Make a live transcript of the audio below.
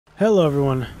Hello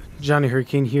everyone, Johnny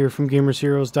Hurricane here from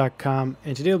GamersHeroes.com,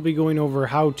 and today we'll be going over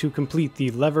how to complete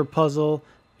the lever puzzle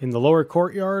in the lower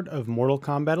courtyard of Mortal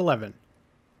Kombat 11.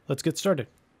 Let's get started.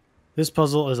 This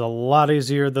puzzle is a lot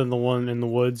easier than the one in the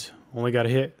woods. Only got to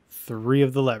hit 3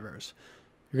 of the levers.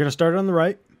 You're going to start on the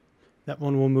right. That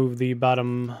one will move the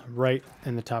bottom right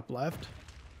and the top left.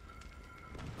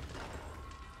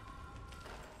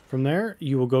 From there,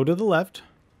 you will go to the left,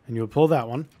 and you'll pull that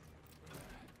one.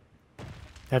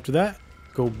 After that,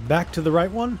 go back to the right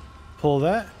one, pull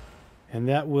that, and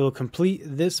that will complete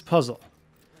this puzzle.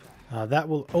 That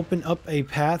will open up a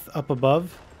path up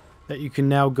above that you can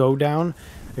now go down.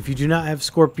 If you do not have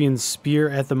Scorpion's Spear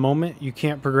at the moment, you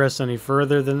can't progress any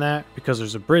further than that because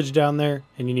there's a bridge down there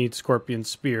and you need Scorpion's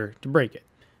Spear to break it.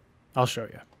 I'll show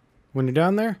you. When you're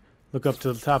down there, look up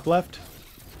to the top left,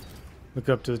 look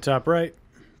up to the top right,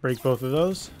 break both of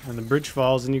those, and the bridge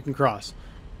falls and you can cross.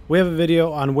 We have a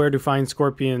video on where to find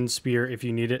Scorpion's Spear if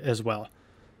you need it as well.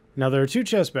 Now there are 2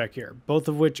 chests back here, both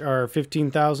of which are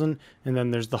 15,000, and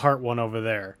then there's the heart one over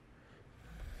there.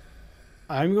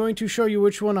 I'm going to show you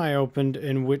which one I opened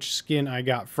and which skin I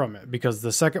got from it, because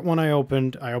the second one I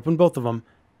opened both of them,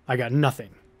 I got nothing.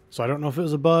 So I don't know if it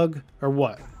was a bug or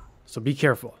what, so be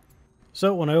careful.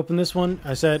 So when I opened this one,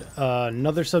 I said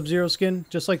another Sub-Zero skin,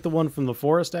 just like the one from the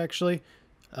forest actually.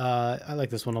 I like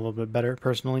this one a little bit better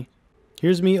personally.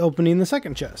 Here's me opening the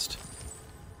second chest.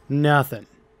 Nothing.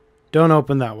 Don't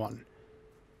open that one.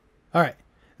 Alright,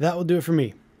 that will do it for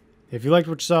me. If you liked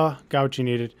what you saw, got what you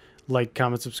needed, like,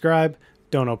 comment, subscribe.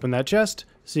 Don't open that chest.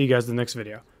 See you guys in the next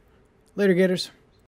video. Later, Gators.